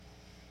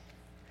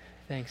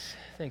Thanks,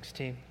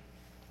 team.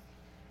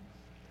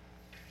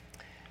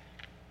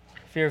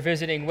 If you're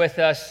visiting with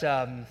us,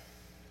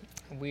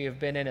 we have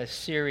been in a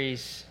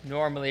series.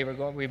 Normally,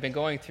 we've been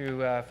going through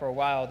for a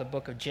while the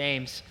book of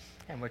James,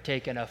 and we're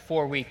taking a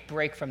 4-week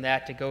break from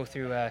that to go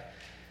through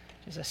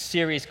just a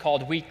series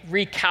called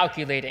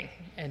Recalculating,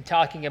 and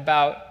talking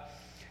about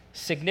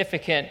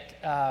significant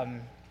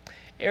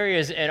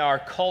areas in our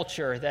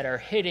culture that are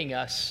hitting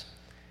us.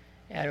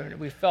 And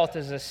we felt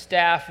as a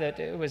staff that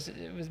it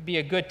would be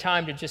a good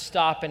time to just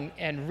stop and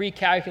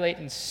recalculate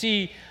and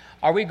see,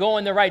 are we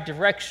going the right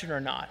direction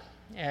or not?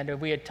 And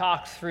we had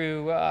talked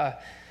through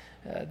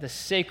the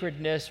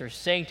sacredness or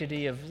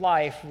sanctity of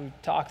life. We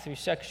talked through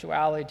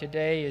sexuality.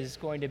 Today is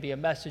going to be a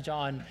message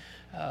on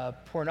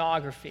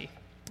pornography.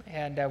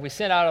 And we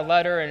sent out a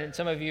letter, and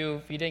some of you,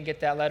 if you didn't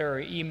get that letter or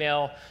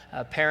email,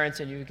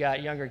 parents, and you've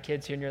got younger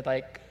kids here, and you're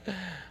like,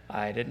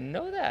 I didn't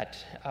know that.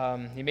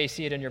 You may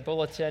see it in your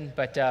bulletin,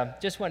 but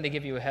just wanted to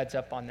give you a heads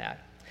up on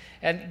that.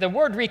 And the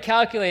word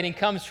recalculating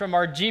comes from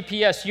our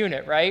GPS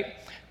unit, right?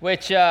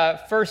 Which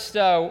first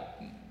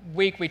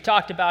week we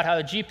talked about how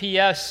the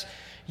GPS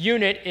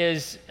unit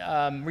is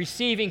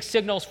receiving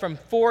signals from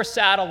 4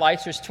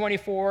 satellites. There's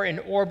 24 in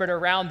orbit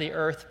around the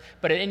Earth,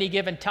 but at any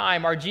given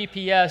time, our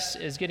GPS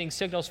is getting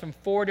signals from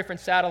 4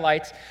 different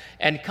satellites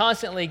and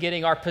constantly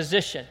getting our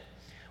position,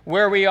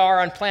 where we are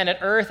on planet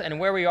Earth and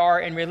where we are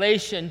in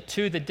relation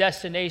to the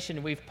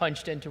destination we've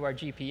punched into our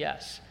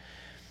GPS.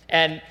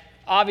 And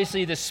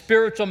obviously, the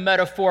spiritual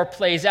metaphor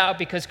plays out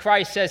because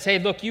Christ says, hey,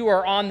 look, you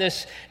are on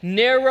this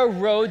narrow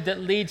road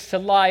that leads to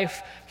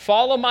life.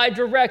 Follow my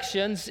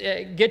directions,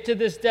 get to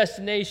this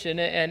destination,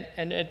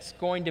 and it's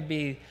going to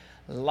be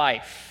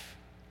life.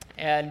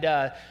 And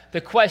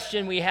the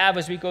question we have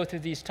as we go through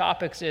these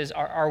topics is,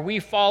 are we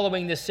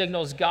following the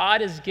signals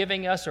God is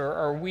giving us,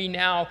 or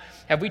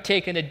have we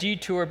taken a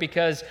detour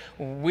because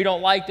we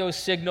don't like those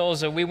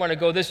signals, or we want to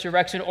go this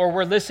direction, or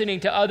we're listening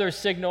to other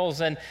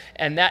signals, and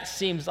that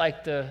seems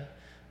like the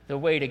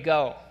way to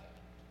go.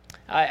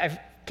 I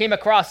came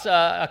across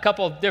a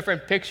couple of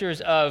different pictures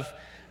of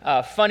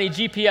funny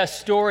GPS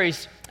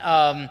stories,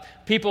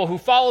 people who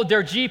followed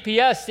their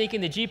GPS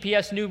thinking the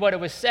GPS knew what it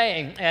was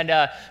saying. And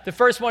the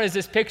first one is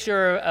this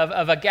picture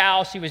of a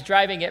gal. She was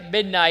driving at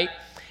midnight.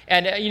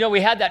 And,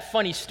 we had that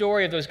funny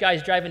story of those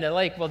guys driving to the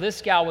lake. Well,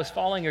 this gal was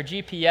following her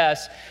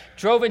GPS,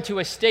 drove into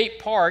a state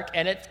park,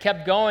 and it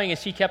kept going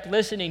as she kept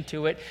listening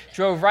to it,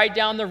 drove right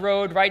down the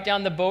road, right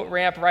down the boat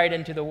ramp, right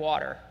into the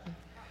water.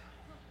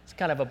 It's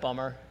kind of a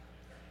bummer.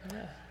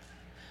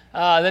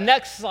 Yeah. The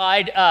next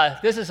slide,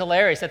 this is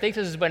hilarious. I think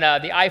this is when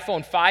the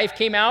iPhone 5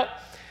 came out.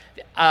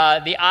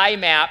 The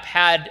iMap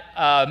had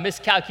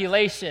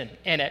miscalculation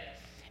in it.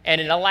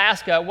 And in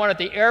Alaska, one of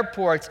the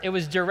airports, it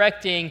was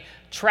directing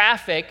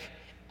traffic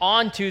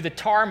onto the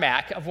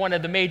tarmac of one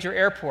of the major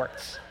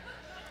airports.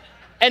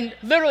 And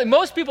literally,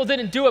 most people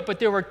didn't do it, but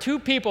there were 2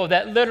 people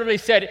that literally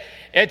said,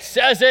 it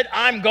says it,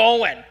 I'm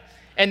going.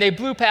 And they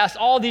blew past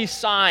all these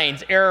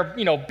signs,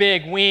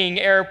 big wing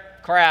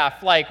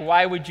aircraft, like,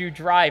 why would you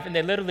drive? And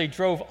they literally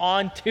drove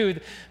onto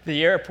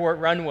the airport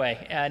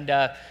runway. And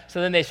so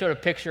then they showed a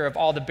picture of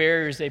all the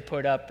barriers they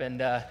put up, and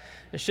there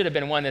should have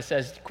been one that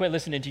says, quit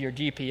listening to your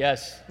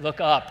GPS, look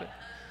up.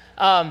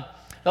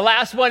 The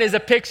last one is a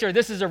picture.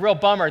 This is a real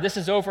bummer. This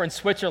is over in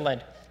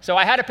Switzerland. So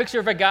I had a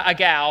picture of a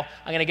gal.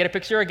 I'm going to get a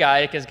picture of a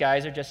guy because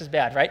guys are just as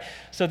bad, right?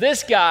 So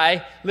this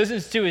guy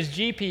listens to his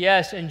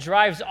GPS and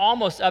drives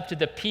almost up to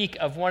the peak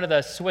of one of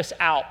the Swiss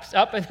Alps,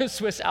 up in the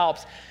Swiss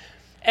Alps.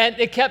 And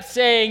it kept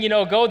saying,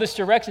 go this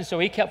direction. So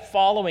he kept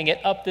following it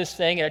up this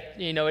thing. And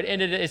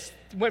it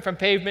went from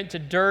pavement to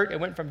dirt. It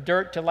went from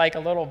dirt to like a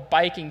little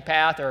biking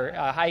path or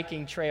a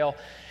hiking trail.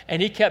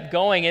 And he kept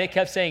going, and it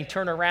kept saying,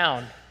 turn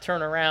around,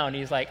 turn around.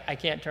 He's like, I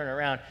can't turn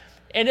around.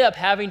 Ended up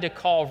having to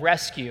call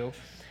rescue.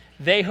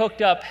 They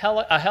hooked up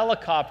a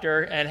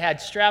helicopter and had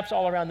straps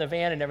all around the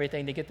van and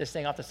everything to get this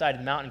thing off the side of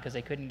the mountain because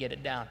they couldn't get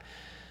it down.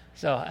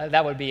 So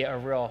that would be a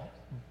real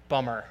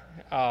bummer,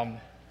 to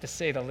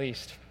say the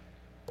least.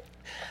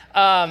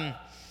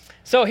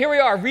 So here we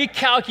are,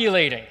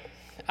 recalculating.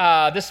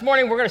 This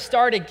morning we're going to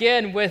start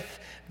again with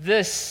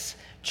this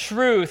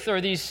truth,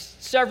 or these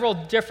several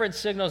different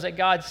signals that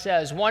God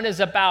says. One is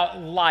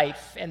about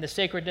life and the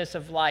sacredness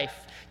of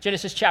life.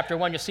 Genesis chapter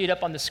 1, you'll see it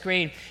up on the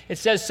screen. It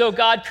says, so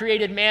God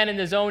created man in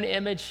his own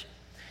image.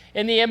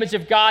 In the image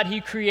of God,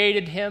 he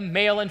created him.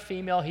 Male and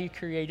female, he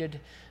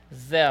created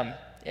them.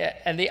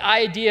 And the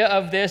idea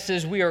of this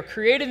is we are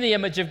created in the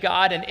image of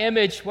God. An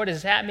image, what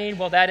does that mean?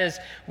 Well, that is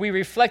we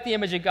reflect the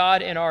image of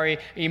God in our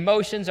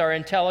emotions, our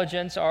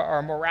intelligence,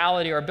 our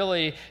morality, our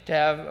ability to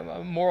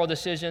have moral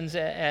decisions,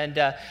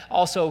 and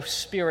also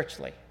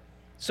spiritually.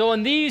 So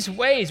in these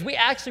ways, we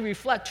actually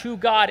reflect who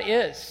God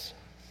is.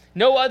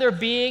 No other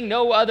being,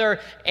 no other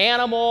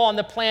animal on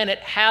the planet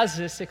has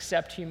this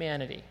except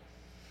humanity.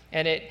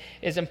 And it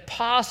is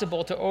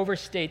impossible to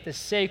overstate the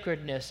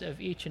sacredness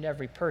of each and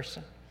every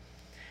person.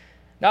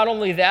 Not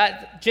only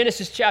that,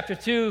 Genesis chapter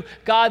 2,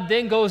 God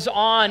then goes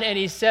on and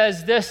he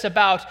says this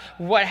about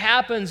what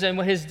happens and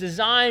what his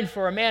design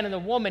for a man and a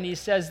woman. He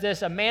says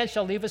this, a man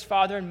shall leave his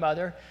father and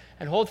mother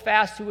and hold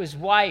fast to his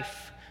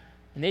wife,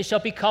 and they shall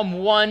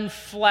become one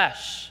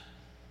flesh.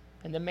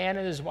 And the man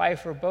and his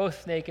wife were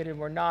both naked and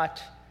were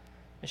not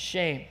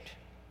ashamed.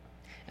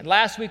 And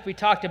last week we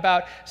talked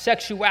about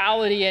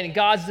sexuality, and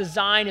God's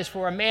design is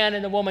for a man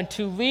and a woman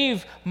to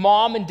leave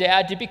mom and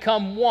dad to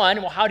become one.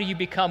 Well, how do you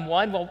become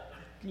one? Well,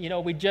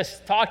 we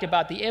just talked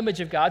about the image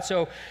of God,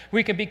 so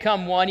we can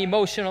become one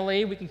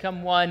emotionally, we can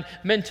become one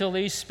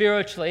mentally,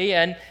 spiritually,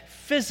 and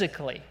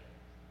physically.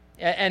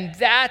 And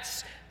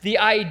that's the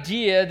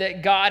idea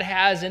that God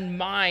has in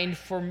mind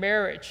for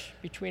marriage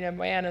between a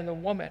man and a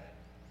woman.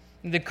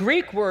 The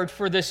Greek word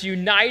for this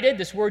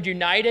word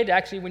united,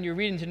 actually when you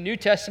read into the New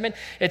Testament,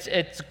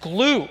 it's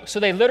glue. So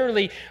they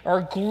literally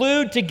are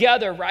glued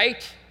together,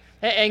 right?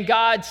 And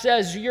God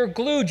says, you're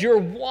glued, you're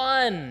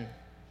one.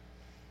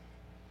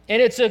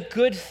 And it's a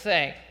good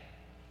thing.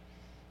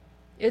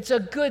 It's a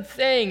good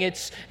thing.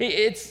 It's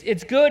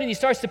good, and he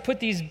starts to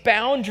put these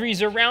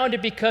boundaries around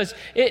it because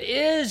it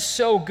is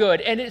so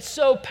good and it's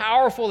so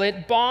powerful.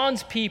 It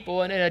bonds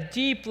people in a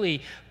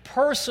deeply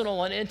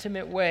personal and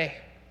intimate way.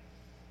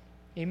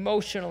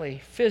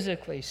 Emotionally,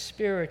 physically,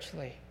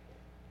 spiritually,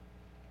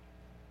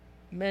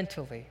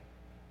 mentally.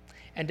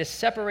 And to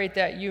separate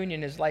that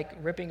union is like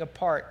ripping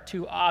apart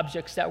two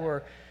objects that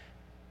were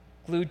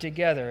glued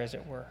together, as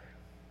it were.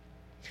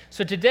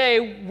 So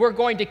today, we're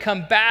going to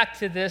come back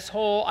to this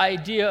whole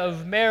idea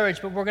of marriage,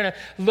 but we're going to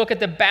look at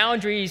the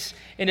boundaries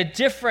in a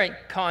different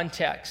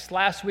context.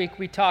 Last week,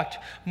 we talked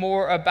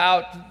more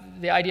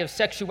about the idea of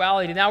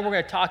sexuality. Now we're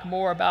going to talk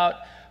more about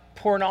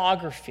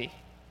pornography.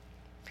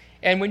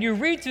 And when you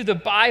read through the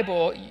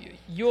Bible,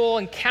 you'll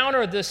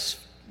encounter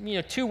this,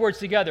 two words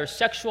together,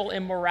 sexual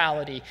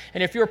immorality.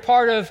 And if you're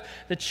part of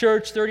the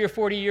church 30 or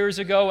 40 years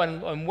ago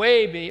and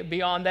way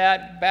beyond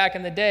that, back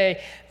in the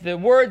day, the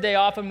word they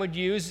often would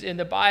use in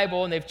the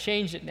Bible, and they've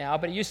changed it now,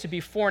 but it used to be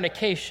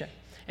fornication.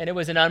 And it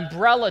was an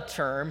umbrella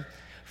term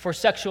for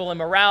sexual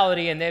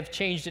immorality, and they've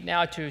changed it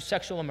now to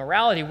sexual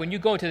immorality. When you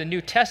go into the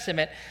New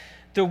Testament,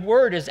 the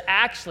word is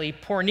actually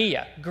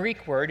porneia,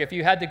 Greek word. If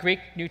you had the Greek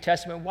New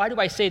Testament, why do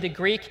I say the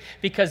Greek?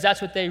 Because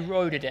that's what they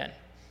wrote it in.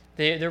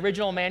 The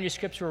original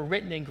manuscripts were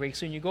written in Greek,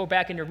 so when you go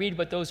back and you read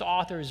what those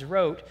authors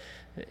wrote,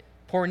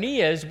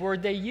 porneia is the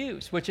word they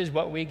use, which is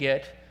what we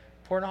get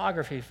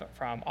pornography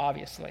from,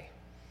 obviously.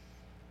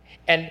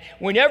 And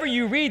whenever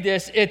you read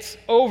this, it's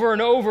over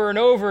and over and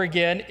over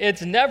again.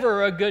 It's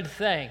never a good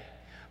thing.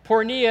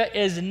 Porneia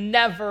is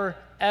never,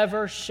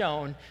 ever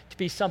shown to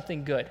be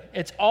something good.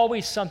 It's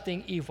always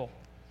something evil.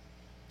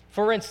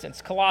 For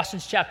instance,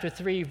 Colossians chapter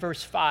 3,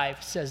 verse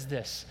 5 says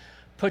this,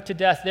 "Put to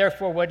death,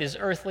 therefore, what is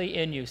earthly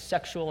in you,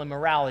 sexual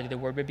immorality," the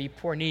word would be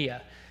porneia,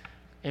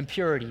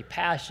 impurity,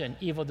 passion,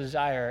 evil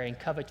desire, and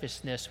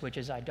covetousness, which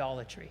is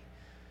idolatry.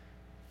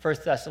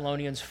 1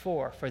 Thessalonians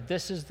 4, "For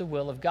this is the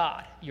will of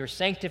God, your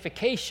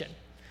sanctification,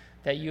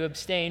 that you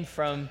abstain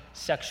from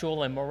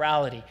sexual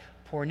immorality,"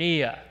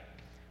 porneia.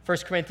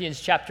 1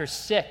 Corinthians chapter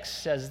 6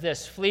 says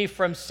this, "Flee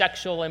from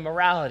sexual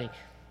immorality,"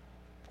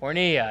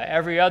 porneia.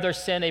 "Every other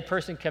sin a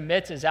person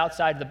commits is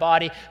outside the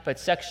body, but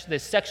the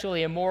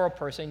sexually immoral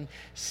person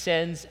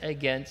sins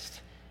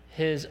against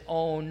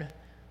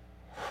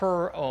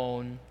her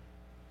own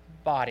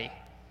body."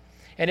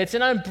 And it's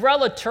an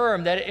umbrella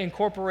term that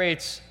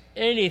incorporates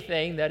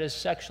anything that is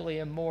sexually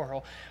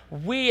immoral.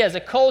 We as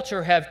a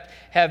culture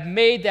have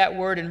made that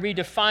word and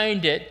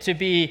redefined it to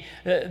be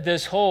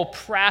this whole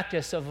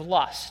practice of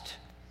lust.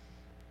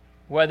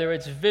 Whether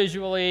it's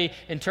visually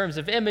in terms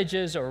of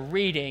images or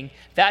reading,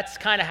 that's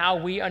kind of how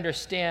we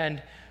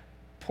understand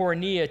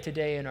porneia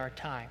today in our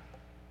time.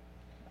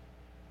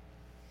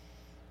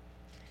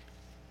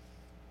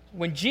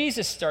 When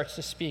Jesus starts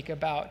to speak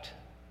about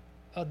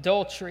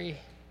adultery,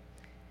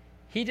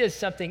 he did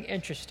something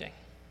interesting.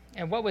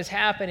 And what was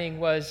happening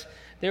was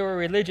there were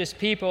religious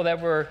people that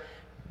were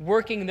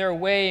working their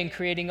way and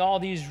creating all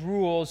these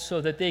rules so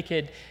that they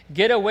could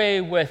get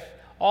away with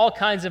all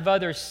kinds of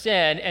other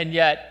sin and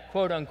yet,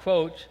 quote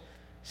unquote,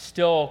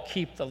 still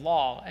keep the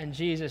law. And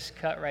Jesus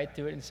cut right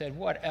through it and said,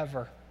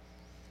 whatever.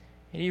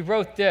 And he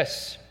wrote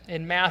this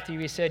in Matthew.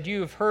 He said,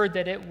 "You have heard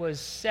that it was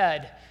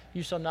said,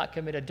 'You shall not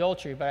commit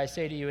adultery,' but I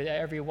say to you that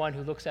everyone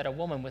who looks at a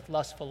woman with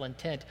lustful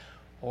intent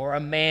or a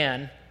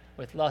man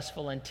with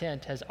lustful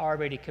intent has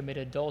already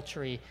committed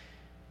adultery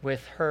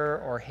with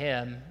her or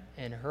him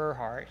in her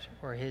heart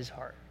or his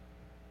heart."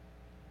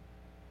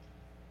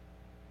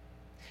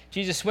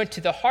 Jesus went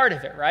to the heart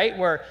of it, right?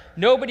 Where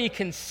nobody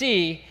can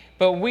see,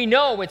 but we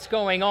know what's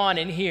going on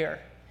in here.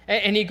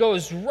 And he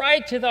goes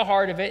right to the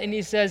heart of it, and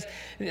he says,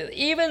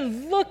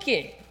 even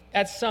looking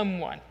at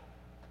someone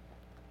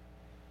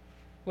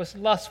with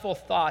lustful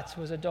thoughts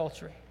was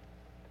adultery.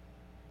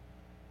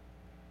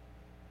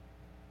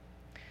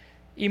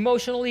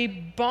 Emotionally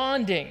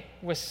bonding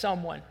with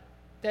someone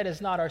that is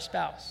not our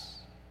spouse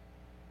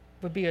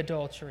would be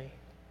adultery,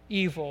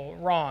 evil,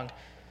 wrong.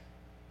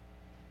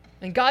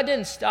 And God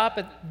didn't stop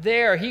it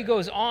there. He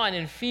goes on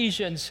in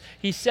Ephesians.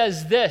 He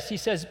says this. He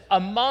says,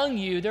 among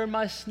you there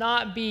must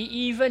not be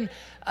even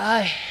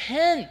a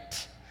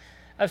hint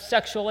of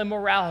sexual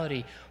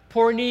immorality,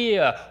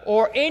 porneia,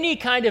 or any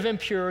kind of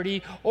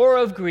impurity or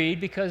of greed,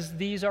 because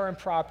these are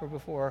improper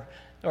before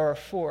or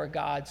for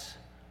God's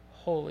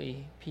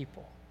holy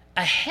people.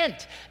 A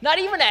hint. Not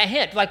even a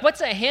hint. Like, what's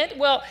a hint?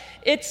 Well,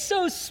 it's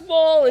so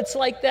small. It's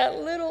like that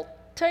little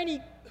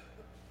tiny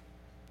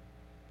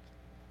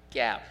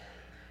gap.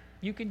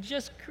 You can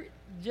just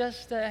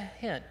a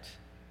hint.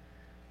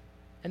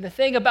 And the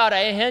thing about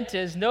a hint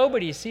is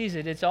nobody sees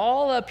it. It's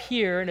all up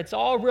here and it's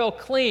all real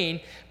clean,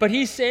 but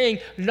he's saying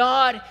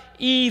not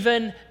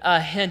even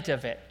a hint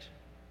of it.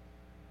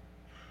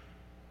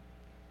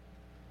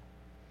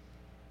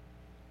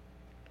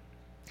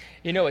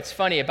 You know, what's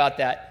funny about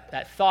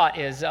that thought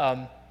is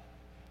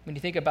when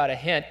you think about a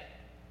hint,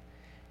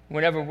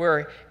 whenever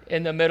we're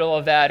in the middle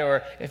of that,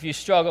 or if you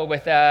struggle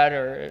with that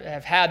or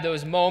have had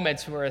those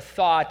moments where a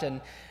thought,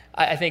 and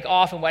I think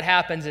often what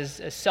happens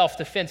is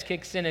self-defense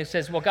kicks in and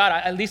says, well,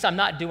 God, at least I'm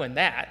not doing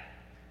that.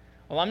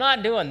 Well, I'm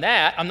not doing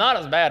that. I'm not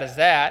as bad as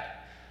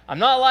that. I'm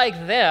not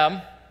like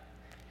them.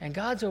 And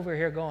God's over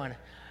here going,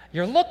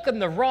 you're looking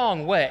the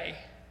wrong way.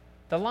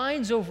 The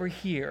line's over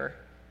here.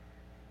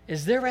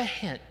 Is there a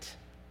hint?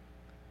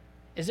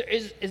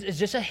 Is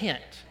just a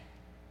hint?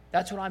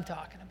 That's what I'm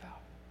talking about.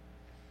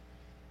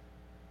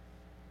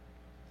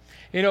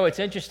 You know, what's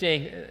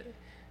interesting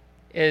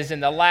is in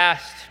the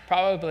last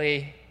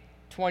probably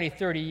 20,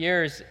 30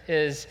 years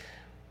is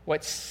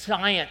what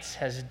science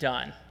has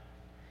done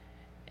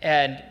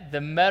and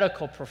the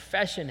medical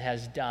profession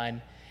has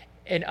done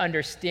in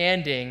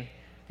understanding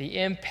the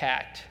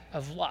impact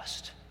of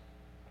lust,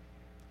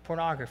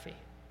 pornography.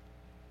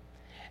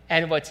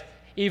 And what's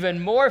even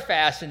more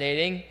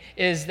fascinating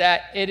is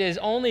that it is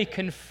only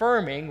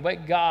confirming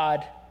what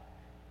God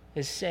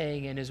is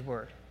saying in his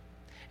word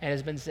and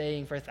has been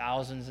saying for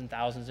thousands and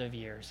thousands of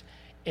years.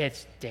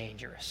 It's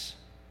dangerous.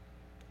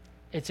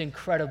 It's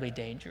incredibly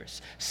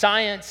dangerous.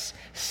 Science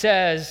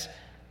says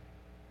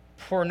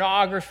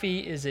pornography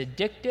is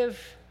addictive,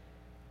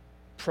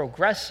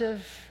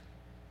 progressive,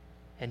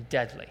 and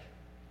deadly.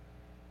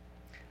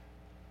 I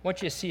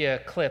want you to see a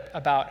clip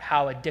about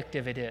how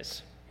addictive it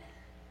is.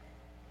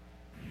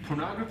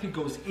 Pornography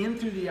goes in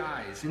through the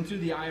eyes, in through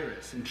the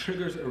iris, and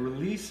triggers a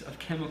release of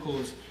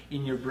chemicals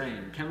in your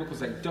brain.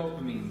 Chemicals like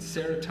dopamine,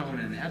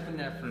 serotonin,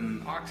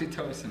 epinephrine,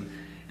 oxytocin.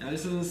 Now,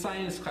 this is a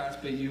science class,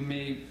 but you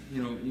may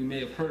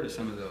have heard of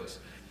some of those.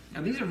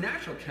 Now, these are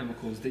natural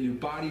chemicals that your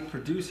body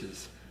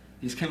produces.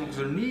 These chemicals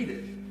are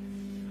needed.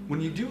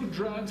 When you do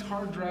drugs,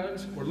 hard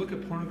drugs, or look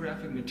at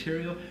pornographic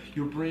material,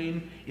 your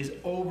brain is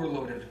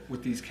overloaded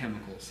with these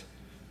chemicals.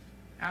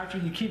 After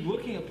you keep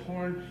looking at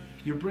porn,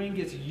 your brain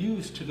gets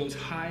used to those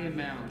high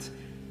amounts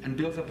and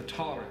builds up a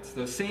tolerance.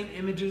 Those same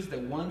images that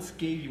once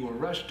gave you a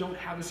rush don't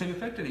have the same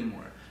effect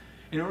anymore.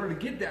 In order to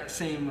get that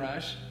same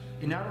rush,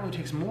 it not only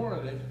takes more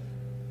of it,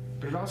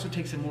 but it also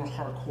takes a more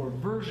hardcore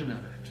version of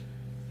it.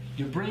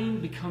 Your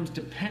brain becomes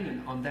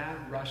dependent on that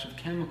rush of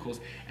chemicals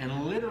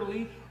and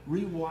literally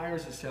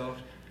rewires itself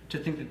to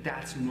think that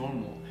that's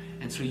normal,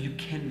 and so you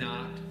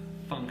cannot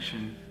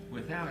function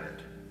without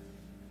it.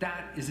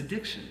 That is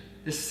addiction.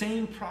 The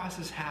same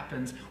process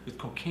happens with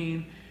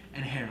cocaine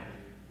and heroin.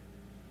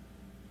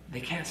 They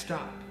can't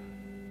stop.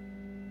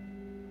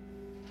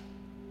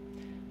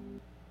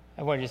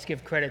 I want to just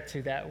give credit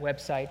to that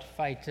website,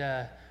 Fight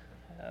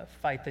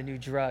the New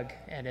Drug,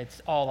 and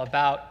it's all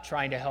about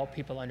trying to help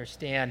people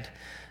understand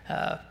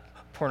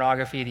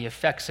pornography, the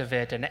effects of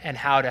it, and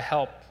how to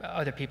help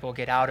other people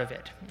get out of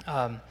it.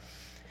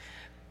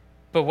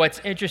 But what's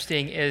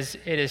interesting is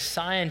it is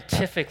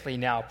scientifically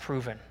now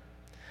proven.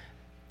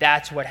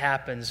 That's what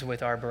happens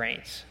with our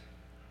brains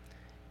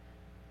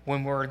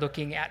when we're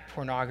looking at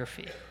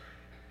pornography.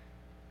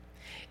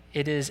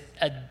 It is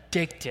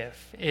addictive.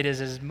 It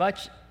is as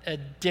much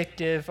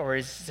addictive, or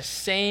is the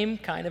same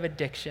kind of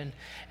addiction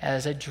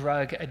as a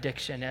drug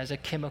addiction, as a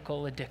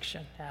chemical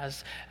addiction,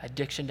 as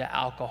addiction to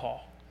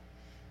alcohol.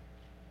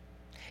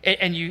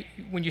 And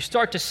when you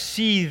start to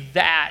see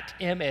that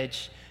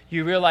image,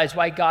 you realize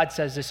why God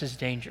says this is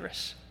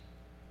dangerous.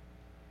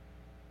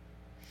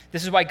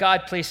 This is why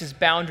God places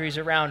boundaries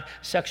around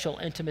sexual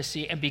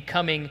intimacy and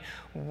becoming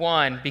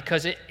one,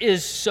 because it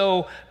is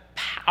so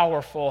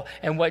powerful.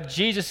 And what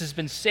Jesus has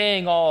been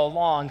saying all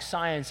along,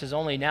 science is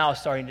only now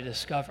starting to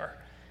discover.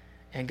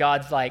 And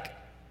God's like,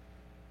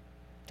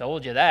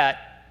 told you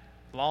that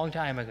a long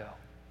time ago.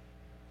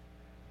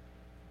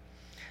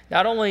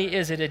 Not only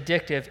is it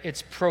addictive,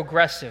 it's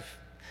progressive.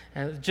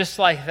 And just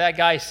like that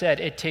guy said,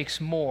 it takes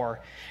more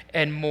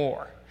and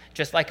more.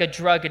 Just like a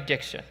drug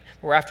addiction,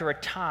 where after a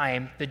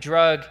time, the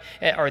drug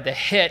or the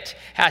hit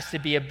has to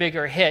be a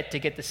bigger hit to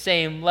get the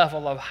same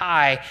level of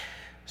high.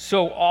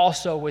 So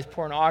also with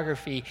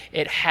pornography,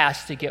 it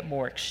has to get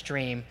more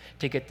extreme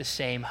to get the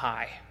same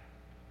high.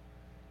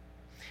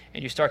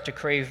 And you start to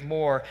crave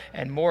more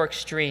and more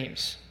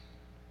extremes.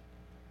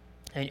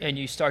 And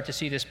you start to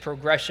see this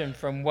progression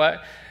from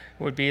what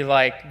would be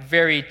like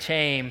very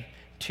tame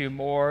to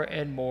more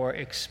and more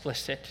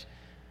explicit,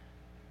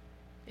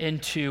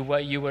 into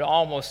what you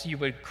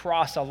would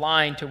cross a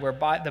line to where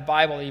the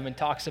Bible even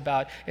talks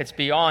about it's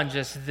beyond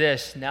just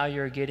this. Now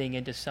you're getting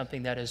into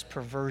something that is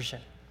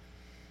perversion,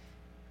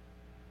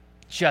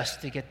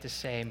 just to get the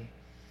same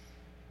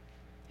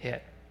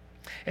hit.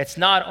 It's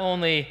not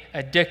only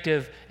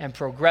addictive and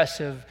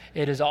progressive,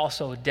 it is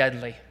also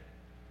deadly.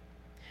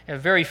 And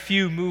very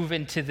few move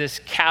into this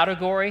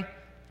category.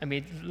 I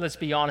mean, let's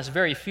be honest,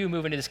 very few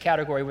move into this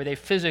category where they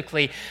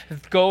physically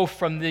go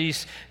from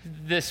this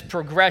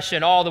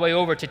progression all the way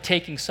over to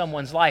taking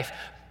someone's life.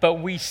 But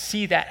we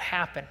see that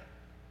happen,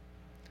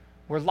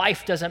 where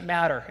life doesn't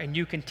matter and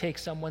you can take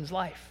someone's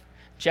life.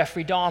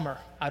 Jeffrey Dahmer,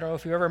 I don't know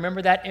if you ever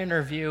remember that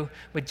interview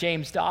with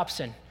James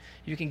Dobson.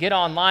 You can get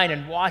online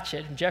and watch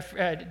it.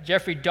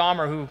 Jeffrey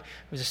Dahmer, who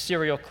was a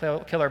serial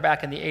killer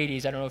back in the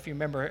 80s, I don't know if you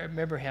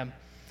remember him.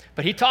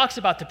 But he talks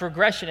about the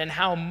progression and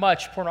how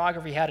much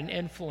pornography had an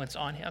influence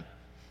on him.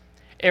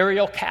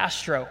 Ariel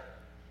Castro,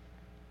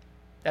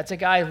 that's a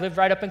guy who lived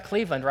right up in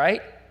Cleveland,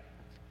 right?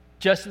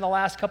 Just in the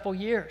last couple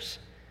years.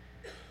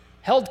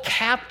 Held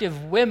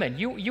captive women.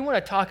 You want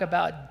to talk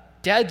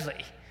about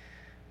deadly.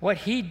 What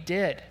he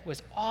did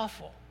was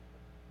awful.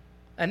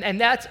 And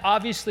that's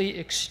obviously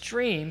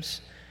extremes.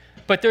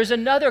 But there's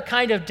another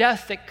kind of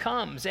death that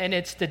comes, and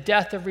it's the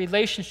death of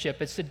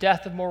relationship. It's the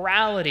death of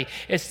morality.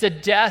 It's the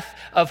death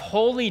of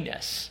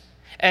holiness.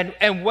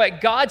 And what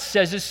God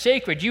says is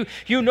sacred.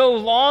 You no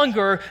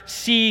longer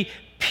see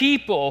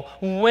people,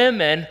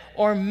 women,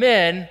 or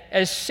men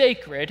as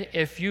sacred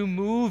if you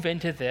move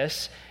into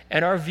this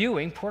and are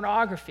viewing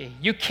pornography.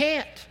 You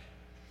can't.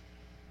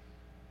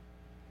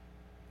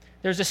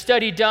 There's a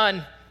study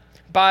done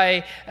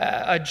by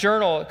a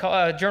journal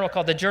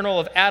called the Journal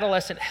of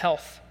Adolescent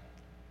Health.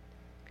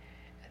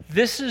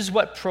 This is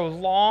what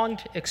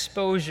prolonged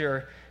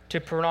exposure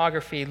to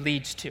pornography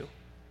leads to: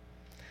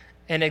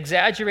 an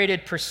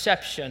exaggerated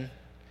perception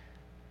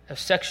of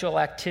sexual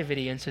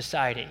activity in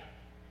society.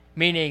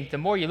 Meaning, the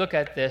more you look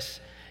at this,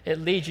 it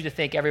leads you to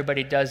think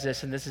everybody does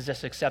this and this is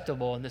just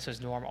acceptable and this is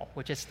normal,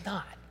 which it's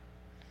not.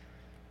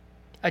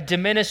 A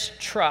diminished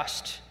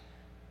trust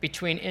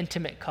between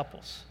intimate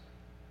couples.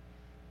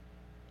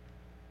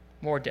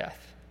 More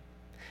death.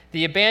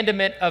 The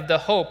abandonment of the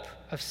hope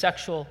of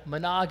sexual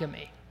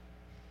monogamy.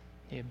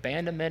 The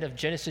abandonment of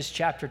Genesis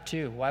chapter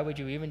 2. Why would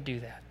you even do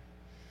that?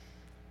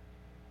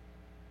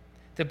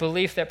 The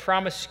belief that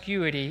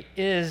promiscuity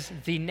is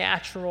the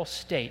natural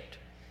state.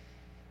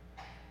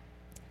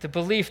 The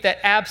belief that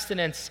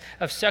abstinence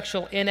of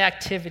sexual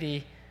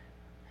inactivity,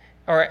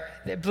 or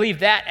believe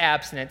that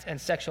abstinence and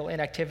sexual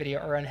inactivity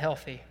are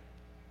unhealthy.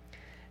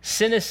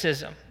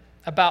 Cynicism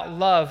about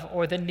love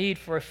or the need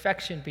for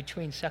affection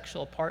between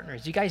sexual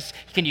partners. You guys,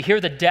 can you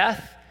hear the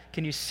death?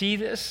 Can you see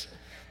this?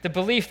 The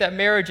belief that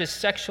marriage is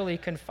sexually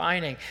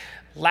confining,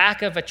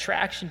 lack of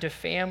attraction to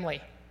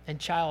family and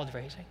child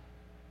raising.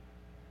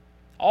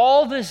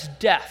 All this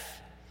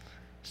death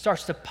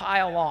starts to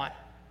pile on.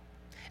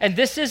 And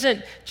this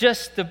isn't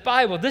just the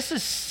Bible, this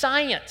is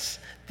science.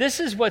 This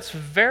is what's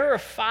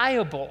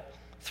verifiable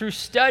through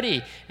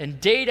study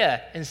and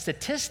data and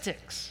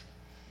statistics.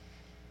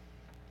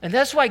 And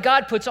that's why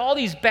God puts all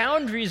these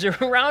boundaries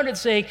around it,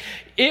 saying,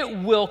 it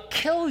will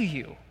kill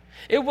you.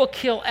 It will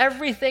kill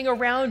everything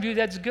around you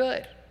that's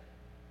good.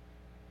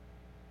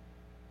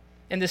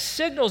 And the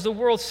signals the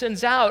world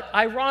sends out,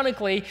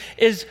 ironically,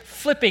 is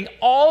flipping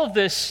all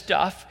this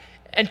stuff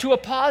into a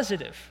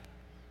positive.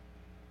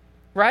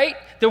 Right?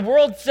 The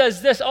world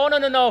says this, oh,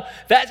 no,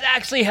 that's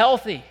actually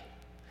healthy.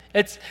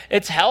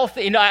 It's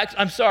healthy. No,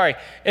 I'm sorry.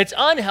 It's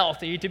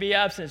unhealthy to be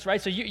abstinent,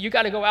 right? So you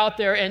got to go out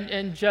there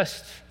and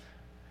just,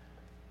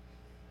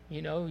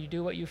 you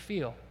do what you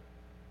feel.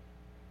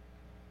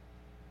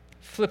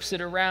 Flips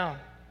it around.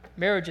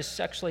 Marriage is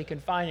sexually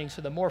confining,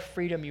 so the more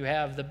freedom you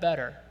have, the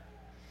better.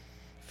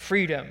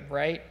 Freedom,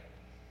 right?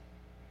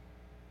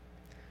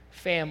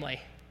 Family,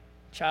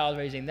 child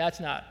raising, that's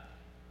not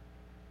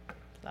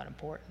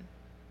important.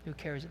 Who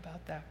cares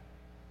about that?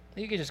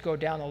 You can just go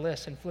down the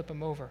list and flip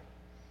them over.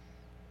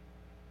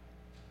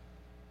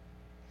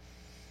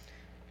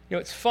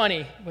 It's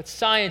funny, what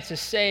science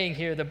is saying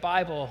here, the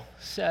Bible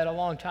said a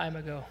long time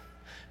ago,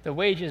 the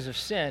wages of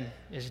sin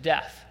is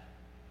death.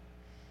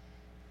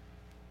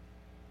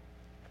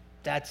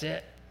 That's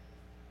it.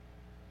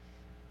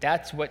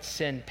 That's what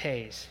sin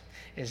pays,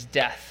 is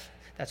death.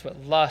 That's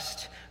what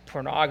lust,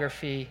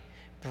 pornography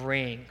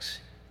brings,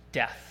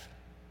 death.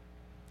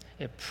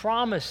 It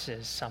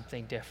promises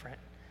something different,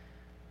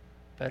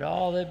 but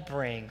all it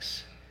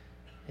brings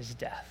is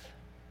death.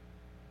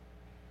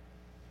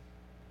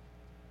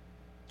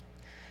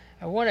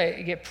 I want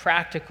to get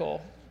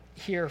practical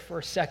here for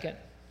a second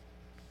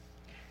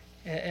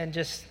and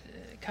just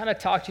kind of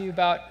talk to you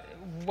about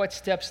what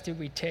steps do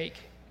we take.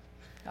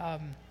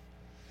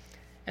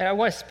 And I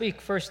want to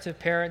speak first to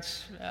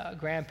parents,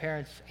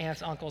 grandparents,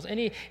 aunts, uncles,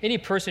 any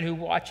person who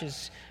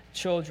watches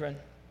children.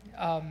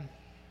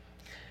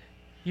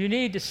 You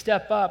need to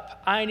step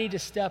up. I need to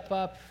step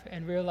up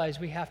and realize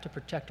we have to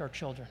protect our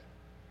children.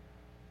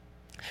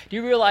 Do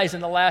you realize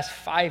in the last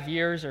 5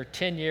 years or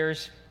 10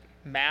 years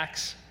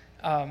max,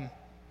 got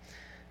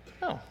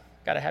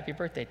a happy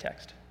birthday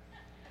text.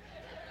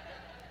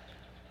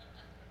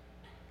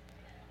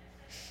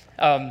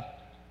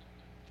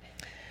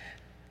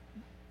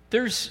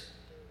 There's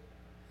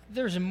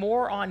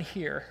more on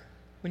here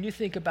when you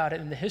think about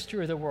it in the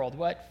history of the world.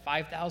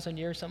 5,000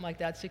 years, something like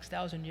that,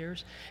 6,000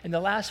 years? In the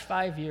last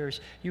 5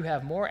 years, you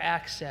have more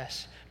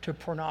access to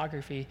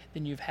pornography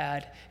than you've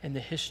had in the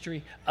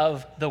history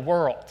of the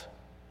world.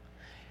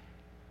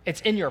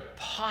 It's in your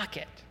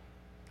pocket.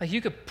 Like,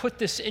 you could put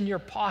this in your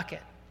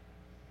pocket.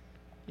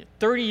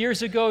 30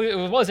 years ago,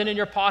 it wasn't in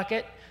your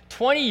pocket.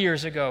 20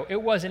 years ago,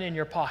 it wasn't in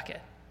your pocket.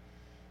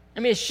 I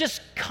mean, it's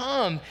just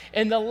come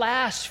in the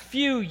last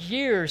few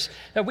years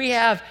that we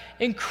have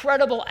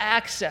incredible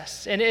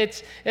access. And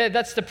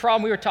that's the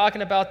problem. We were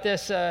talking about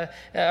this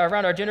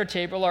around our dinner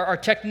table. Our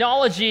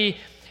technology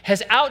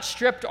has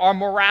outstripped our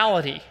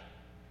morality.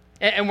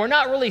 And we're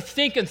not really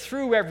thinking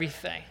through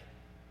everything.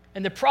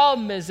 And the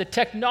problem is the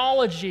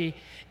technology,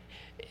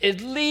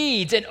 it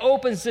leads and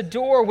opens the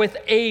door with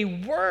a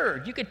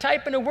word. You could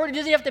type in a word. It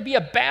doesn't have to be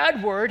a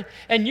bad word.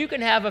 And you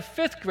can have a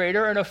 5th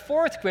grader and a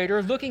 4th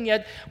grader looking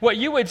at what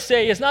you would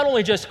say is not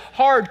only just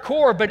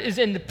hardcore, but is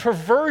in the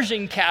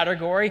perversion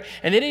category,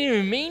 and they didn't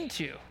even mean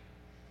to.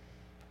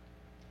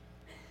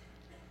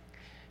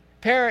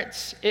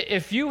 Parents,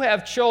 if you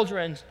have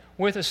children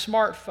with a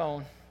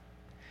smartphone,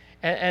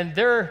 and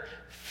they're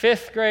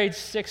 5th grade,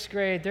 6th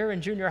grade, they're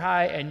in junior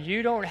high, and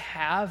you don't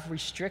have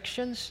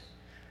restrictions,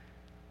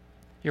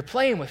 you're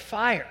playing with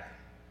fire.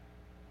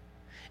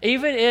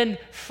 Even in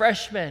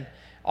freshmen,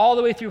 all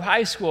the way through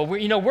high school,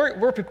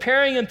 we're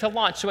preparing them to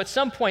launch. So at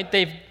some point,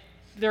 they're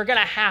going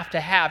to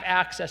have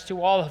access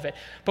to all of it.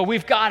 But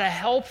we've got to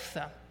help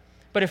them.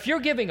 But if you're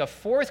giving a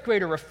 4th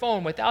grader a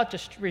phone without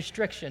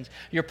restrictions,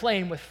 you're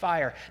playing with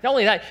fire. Not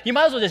only that, you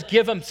might as well just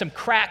give them some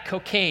crack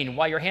cocaine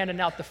while you're handing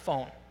out the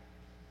phone.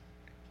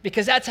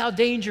 Because that's how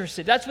dangerous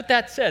it is. That's what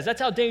that says. That's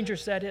how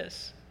dangerous that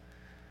is.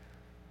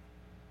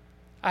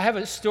 I have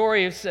a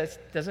story, it's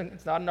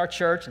not in our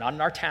church, not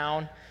in our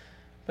town,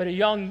 but a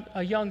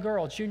young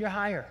girl, junior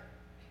higher,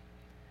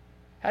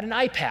 had an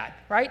iPad,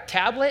 right?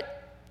 Tablet,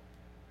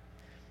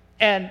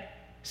 and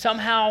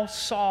somehow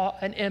saw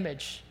an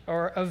image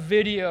or a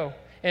video,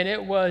 and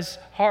it was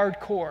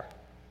hardcore.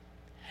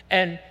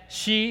 And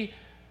she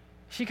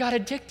got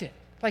addicted.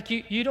 Like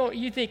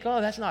you think, oh,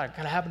 that's not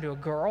going to happen to a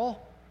girl.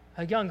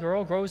 A young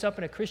girl grows up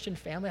in a Christian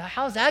family.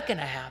 How's that going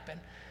to happen?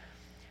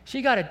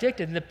 She got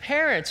addicted, and the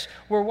parents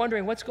were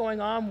wondering what's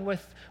going on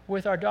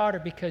with our daughter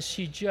because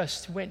she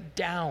just went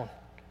down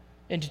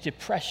into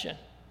depression.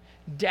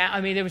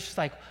 It was just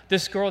like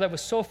this girl that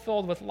was so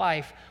filled with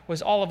life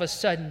was all of a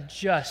sudden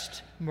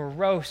just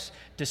morose,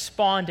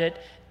 despondent,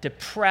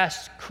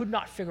 depressed, could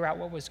not figure out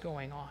what was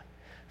going on.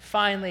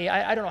 Finally,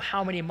 I don't know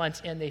how many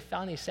months in, they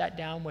finally sat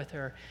down with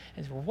her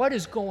and said, what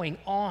is going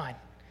on?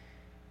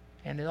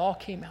 And it all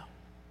came out.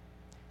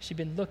 She'd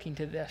been looking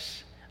to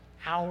this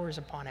hours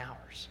upon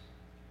hours.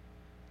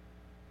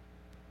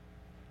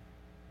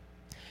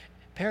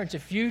 Parents,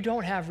 if you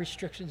don't have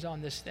restrictions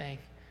on this thing,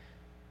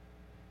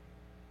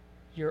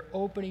 you're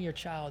opening your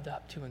child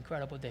up to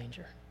incredible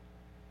danger.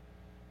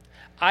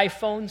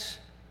 iPhones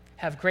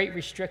have great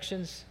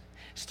restrictions.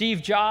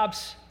 Steve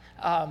Jobs,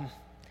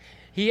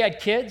 he had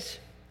kids,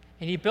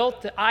 and he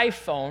built the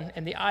iPhone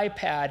and the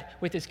iPad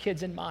with his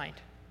kids in mind.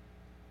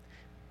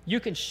 You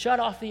can shut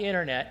off the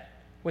internet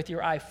with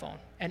your iPhone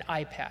and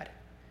iPad.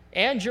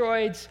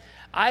 Androids,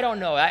 I don't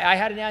know. I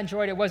had an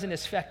Android. It wasn't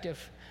as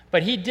effective.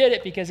 But he did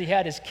it because he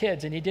had his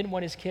kids, and he didn't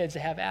want his kids to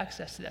have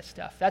access to that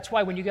stuff. That's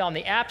why when you go on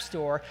the App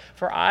Store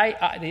for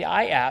the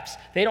iApps,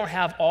 they don't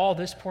have all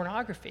this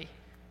pornography.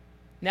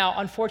 Now,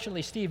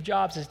 unfortunately, Steve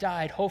Jobs has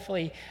died.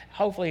 Hopefully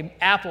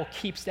Apple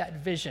keeps that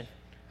vision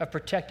of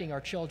protecting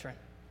our children.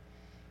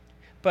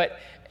 But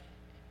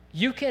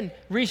you can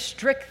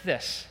restrict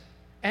this.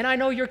 And I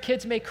know your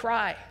kids may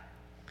cry,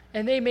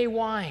 and they may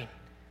whine.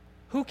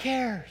 Who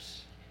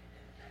cares?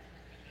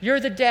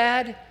 You're the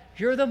dad,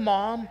 you're the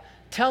mom.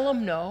 Tell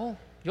them no.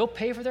 You'll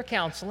pay for their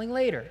counseling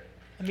later.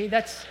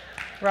 That's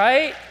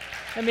right.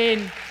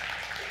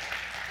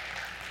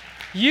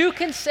 You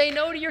can say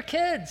no to your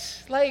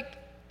kids.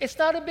 It's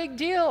not a big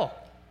deal.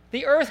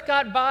 The earth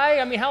got by.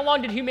 How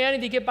long did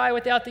humanity get by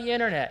without the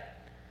internet?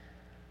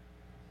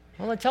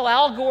 Well, until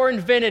Al Gore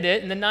invented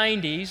it in the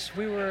 90s,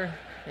 we were,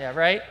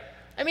 right?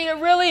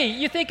 Really,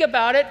 you think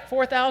about it,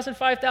 4,000,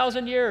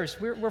 5,000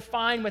 years, we're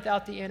fine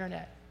without the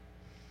internet.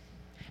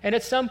 And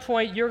at some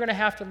point, you're going to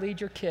have to lead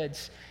your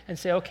kids and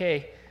say,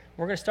 okay,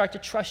 we're going to start to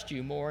trust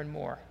you more and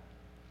more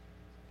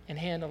and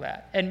handle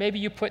that. And maybe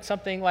you put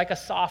something like a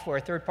software,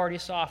 third-party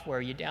software,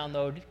 you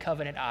download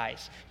Covenant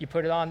Eyes. You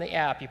put it on the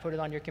app, you put it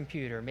on your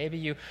computer. Maybe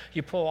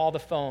you pull all the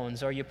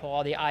phones or you pull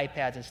all the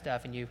iPads and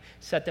stuff and you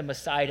set them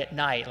aside at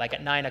night, like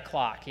at 9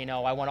 o'clock.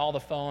 I want all the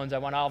phones, I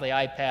want all the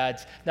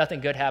iPads.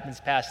 Nothing good happens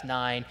past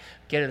 9.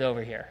 Get it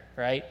over here,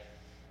 right?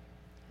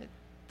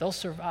 They'll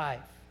survive.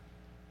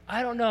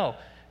 I don't know.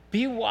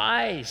 Be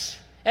wise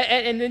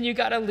And then you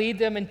got to lead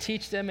them and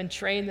teach them and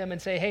train them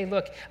and say, hey,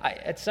 look,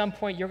 at some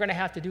point you're going to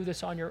have to do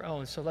this on your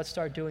own, so let's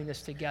start doing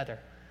this together.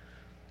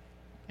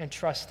 And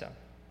trust them.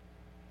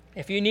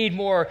 If you need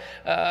more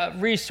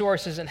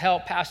resources and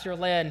help, Pastor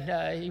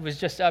Len, he was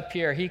just up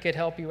here. He could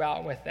help you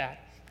out with that.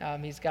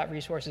 He's got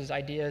resources,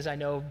 ideas. I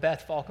know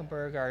Beth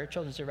Falkenberg, our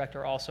children's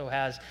director, also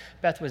has.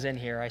 Beth was in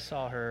here. I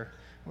saw her.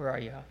 Where are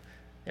you?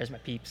 There's my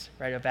peeps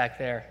right back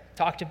there.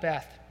 Talk to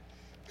Beth.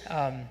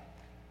 And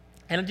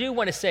I do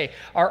want to say,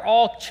 are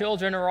all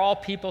children or all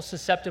people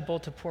susceptible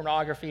to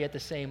pornography at the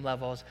same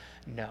levels?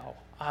 No,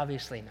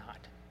 obviously not.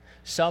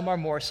 Some are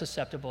more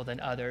susceptible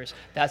than others.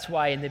 That's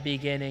why in the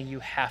beginning you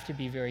have to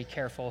be very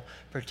careful,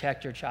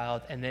 protect your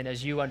child, and then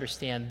as you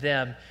understand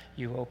them,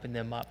 you open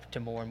them up to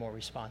more and more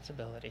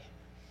responsibility.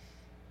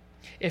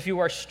 If you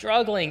are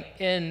struggling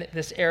in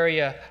this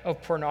area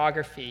of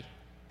pornography,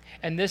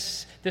 and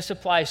this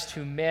applies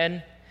to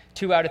men,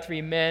 2 out of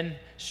 3 men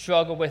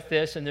struggle with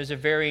this, and there's a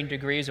varying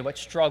degrees of what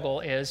struggle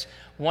is.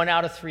 1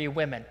 out of 3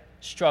 women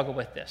struggle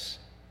with this.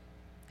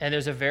 And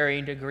there's a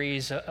varying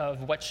degrees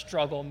of what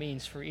struggle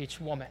means for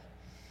each woman.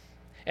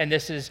 And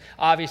this is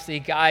obviously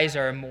guys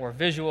are more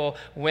visual,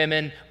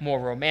 women more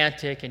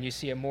romantic, and you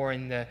see it more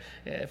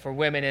for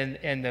women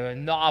in the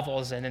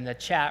novels and in the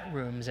chat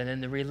rooms and in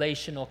the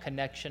relational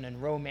connection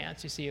and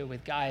romance. You see it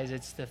with guys,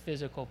 it's the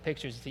physical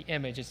pictures, it's the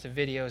image, it's the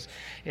videos,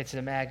 it's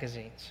the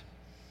magazines.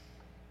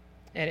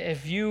 And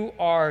if you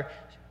are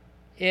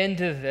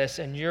into this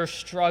and you're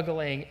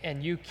struggling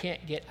and you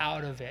can't get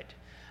out of it,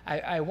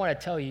 I want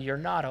to tell you, you're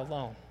not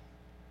alone.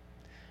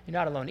 You're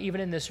not alone. Even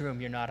in this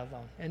room, you're not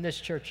alone. In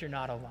this church, you're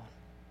not alone.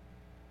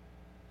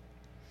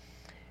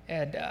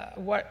 And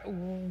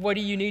what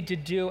do you need to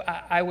do?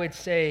 I would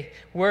say,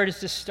 where does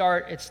this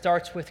start? It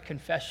starts with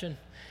confession.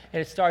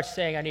 And it starts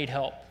saying, I need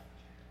help.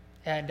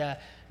 And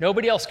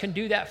nobody else can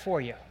do that for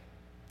you.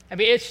 I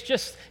mean, it's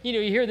just, you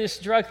hear this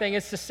drug thing.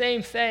 It's the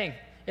same thing.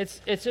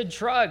 It's a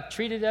drug.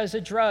 Treat it as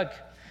a drug.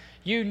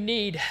 You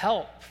need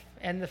help.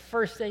 And the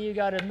first thing you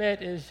got to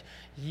admit is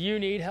you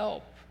need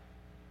help.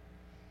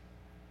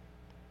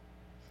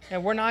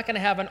 And we're not going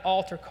to have an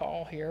altar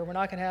call here. We're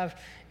not going to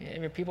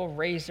have people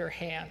raise their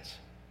hands.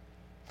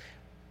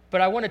 But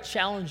I want to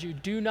challenge you,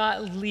 do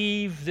not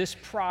leave this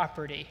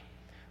property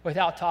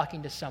without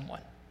talking to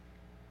someone.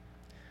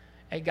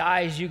 Hey,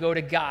 guys, you go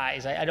to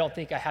guys. I don't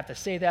think I have to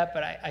say that,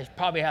 but I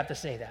probably have to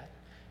say that.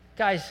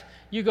 Guys,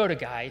 you go to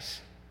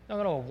guys. Don't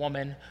go to a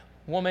woman.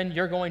 Woman,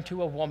 you're going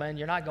to a woman.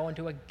 You're not going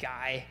to a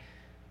guy.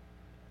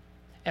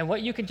 And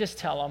what you can just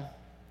tell them,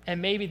 and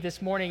maybe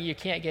this morning you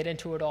can't get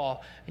into it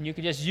all, and you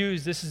can just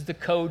use, this is the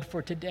code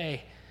for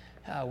today.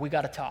 We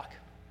got to talk.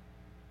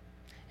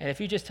 And if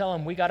you just tell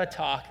them, we got to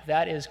talk,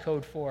 that is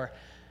code for,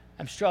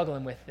 I'm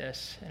struggling with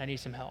this and I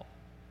need some help.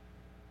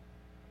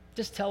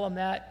 Just tell them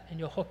that and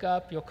you'll hook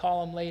up, you'll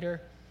call them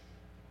later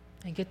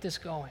and get this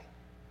going.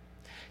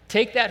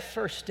 Take that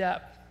first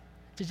step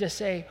to just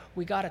say,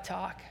 we got to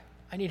talk.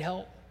 I need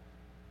help.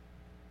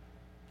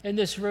 In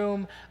this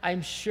room,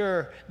 I'm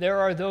sure there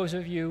are those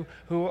of you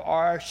who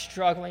are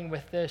struggling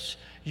with this.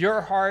 Your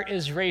heart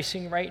is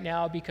racing right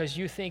now because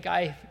you think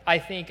I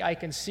think I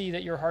can see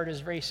that your heart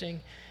is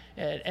racing.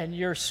 And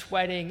you're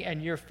sweating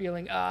and you're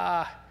feeling,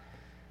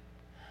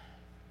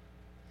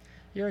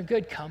 you're in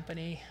good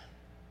company.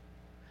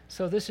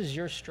 So this is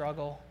your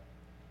struggle.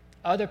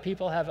 Other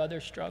people have other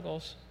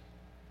struggles.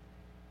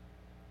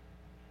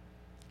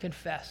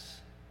 Confess.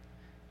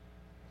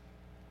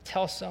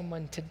 Tell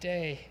someone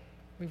today,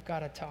 we've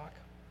got to talk.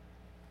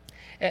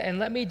 And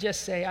let me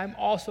just say, I'm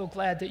also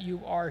glad that you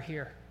are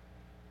here.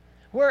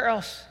 Where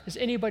else is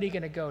anybody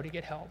going to go to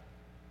get help?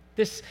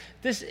 This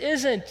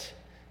isn't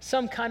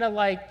some kind of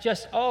like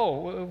just,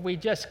 we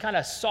just kind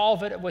of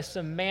solve it with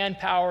some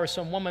manpower,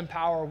 some woman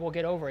power, we'll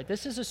get over it.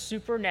 This is a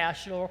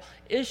supernatural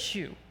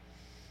issue.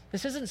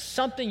 This isn't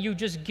something you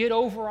just get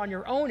over on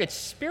your own. It's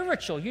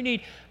spiritual. You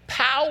need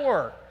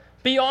power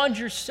beyond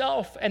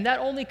yourself, and that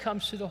only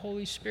comes through the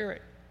Holy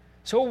Spirit.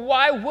 So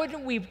why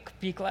wouldn't we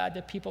be glad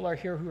that people are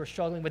here who are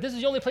struggling? But this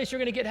is the only place you're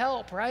going to get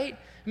help, right?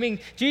 I mean,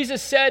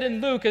 Jesus said in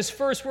Luke, his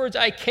first words,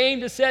 I came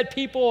to set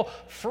people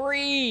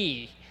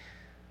free.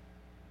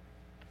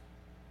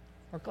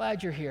 We're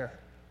glad you're here.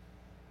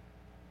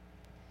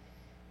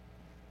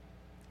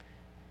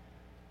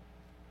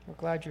 We're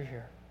glad you're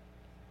here.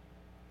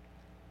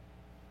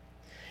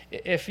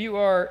 If you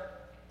are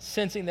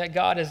sensing that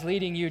God is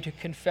leading you to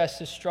confess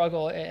the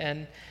struggle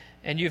and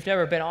you've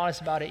never been honest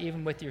about it,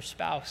 even with your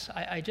spouse,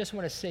 I just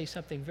want to say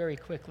something very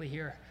quickly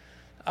here.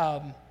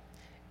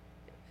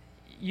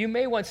 You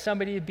may want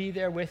somebody to be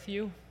there with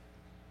you.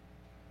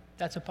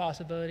 That's a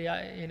possibility.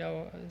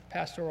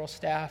 Pastoral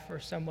staff or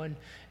someone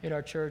in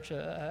our church,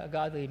 a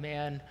godly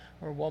man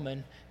or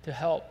woman, to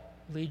help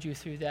lead you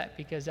through that,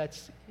 because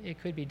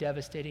it could be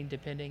devastating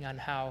depending on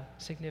how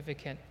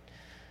significant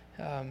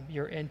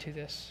you're into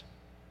this.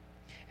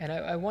 And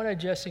I want to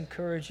just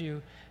encourage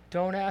you,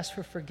 don't ask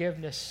for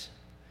forgiveness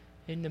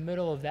in the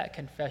middle of that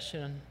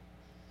confession.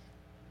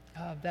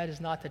 That is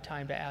not the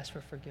time to ask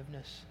for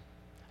forgiveness.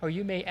 Or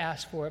you may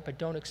ask for it, but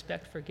don't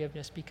expect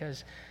forgiveness,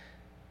 because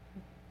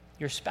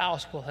your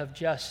spouse will have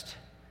just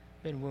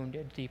been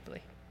wounded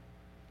deeply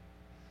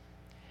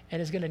and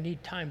is going to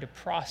need time to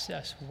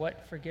process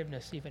what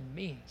forgiveness even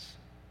means,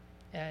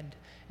 and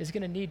is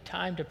going to need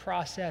time to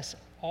process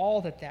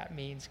all that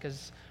means,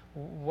 because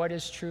what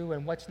is true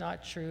and what's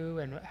not true,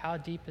 and how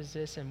deep is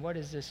this, and what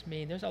does this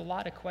mean? There's a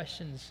lot of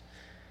questions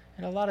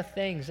and a lot of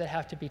things that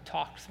have to be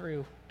talked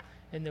through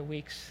in the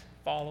weeks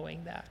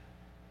following that.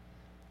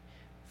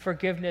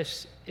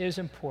 Forgiveness is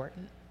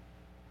important.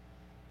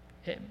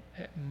 It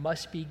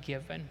must be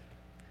given,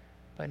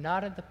 but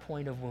not at the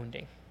point of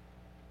wounding.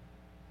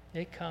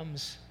 It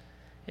comes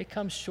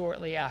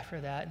shortly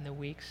after that, in the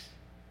weeks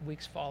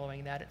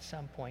following that. At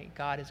some point,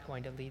 God is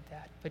going to lead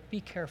that. But be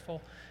careful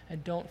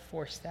and don't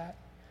force that.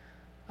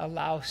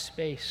 Allow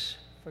space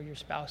for your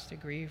spouse to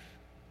grieve.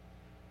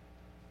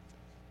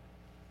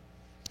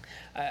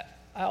 I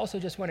also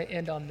just want to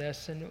end on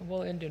this, and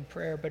we'll end in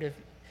prayer, but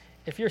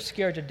if you're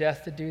scared to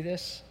death to do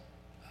this,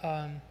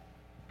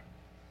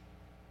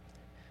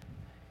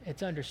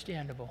 it's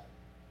understandable.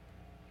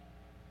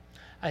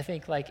 I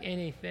think, like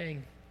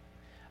anything,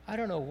 I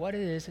don't know what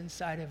it is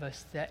inside of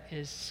us that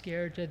is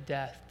scared to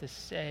death to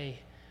say,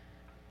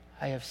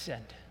 I have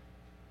sinned.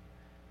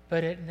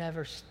 But it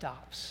never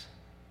stops.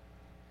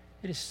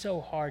 It is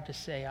so hard to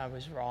say I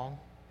was wrong.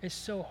 It's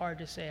so hard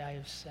to say I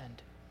have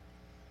sinned.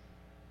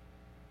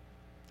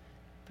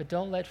 But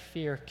don't let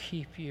fear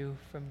keep you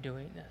from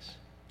doing this.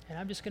 And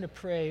I'm just going to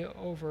pray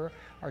over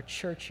our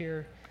church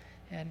here.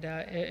 And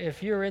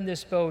if you're in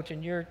this boat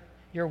and you're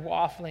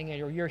waffling,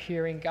 or you're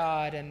hearing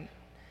God, and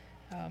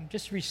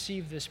just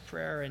receive this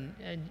prayer.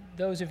 And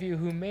those of you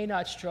who may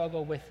not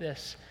struggle with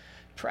this,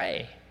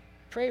 pray.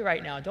 Pray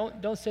right now.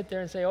 Don't sit there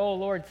and say, oh,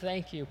 Lord,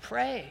 thank you.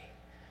 Pray.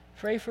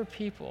 Pray for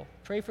people.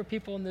 Pray for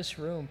people in this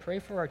room. Pray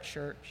for our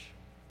church.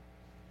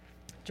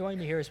 Join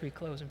me here as we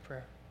close in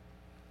prayer.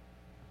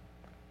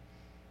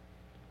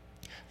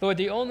 Lord,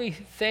 the only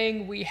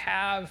thing we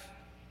have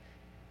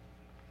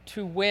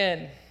to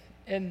win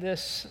in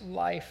this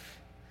life,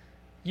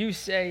 you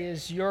say,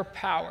 is your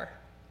power.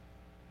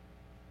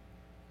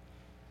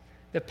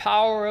 The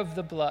power of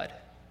the blood.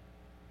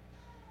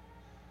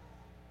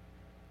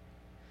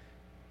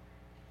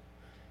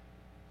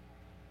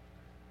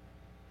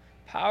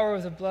 Power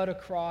of the blood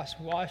across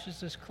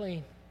washes us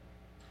clean.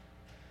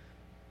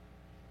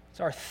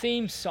 It's our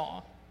theme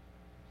song.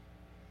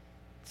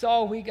 It's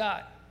all we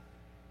got.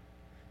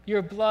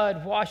 Your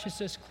blood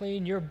washes us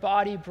clean. Your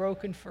body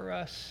broken for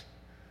us,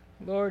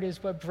 Lord,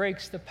 is what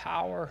breaks the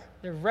power.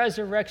 The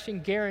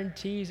resurrection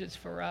guarantees it's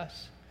for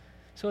us.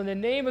 So in the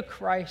name of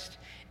Christ,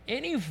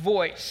 any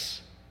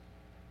voice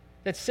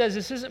that says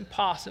this isn't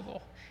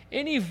possible,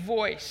 any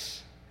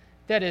voice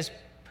that is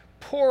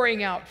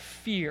pouring out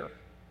fear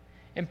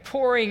and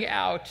pouring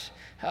out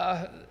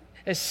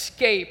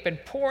escape and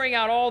pouring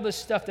out all this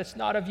stuff that's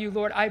not of you,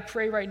 Lord, I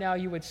pray right now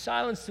you would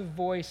silence the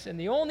voice, and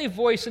the only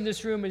voice in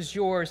this room is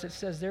yours that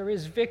says there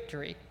is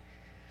victory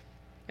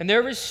and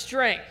there is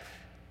strength.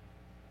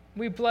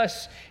 We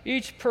bless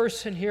each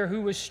person here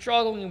who is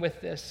struggling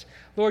with this.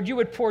 Lord, you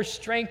would pour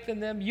strength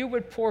in them. You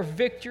would pour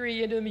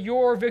victory into them.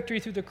 Your victory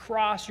through the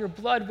cross. Your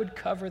blood would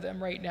cover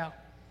them right now.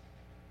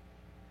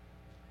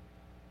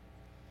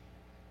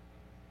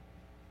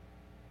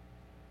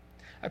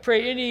 I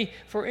pray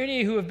for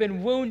any who have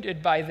been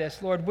wounded by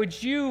this, Lord,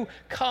 would you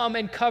come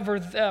and cover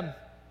them?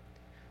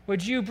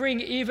 Would you bring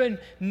even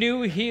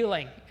new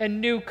healing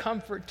and new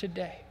comfort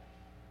today?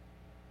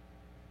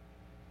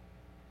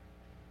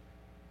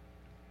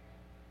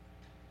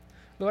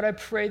 Lord, I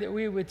pray that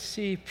we would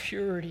see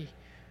purity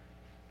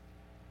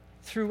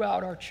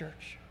throughout our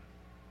church.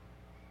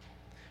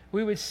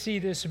 We would see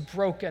this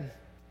broken,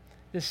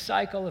 this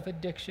cycle of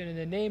addiction. In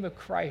the name of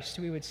Christ,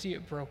 we would see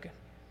it broken.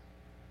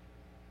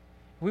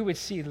 We would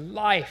see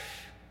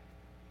life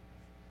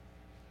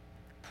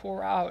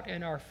pour out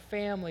in our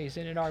families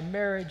and in our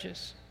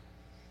marriages.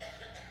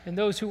 And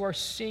those who are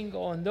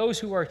single and those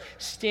who are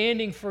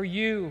standing for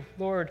you,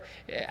 Lord,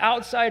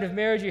 outside of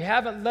marriage, you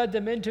haven't led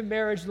them into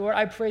marriage, Lord.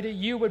 I pray that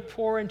you would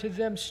pour into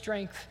them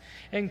strength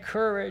and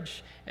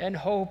courage and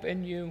hope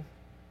in you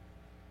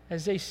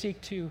as they seek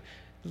to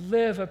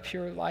live a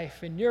pure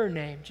life in your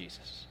name,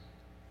 Jesus.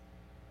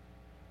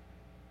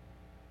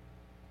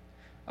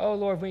 Oh,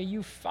 Lord, may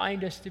you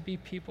find us to be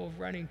people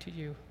running to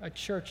you, a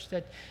church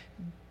that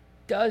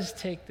does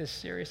take this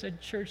serious, a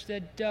church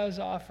that does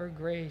offer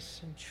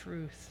grace and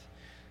truth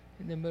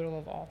in the middle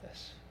of all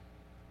this.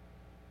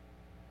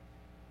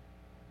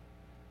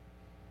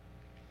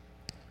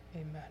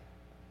 Amen.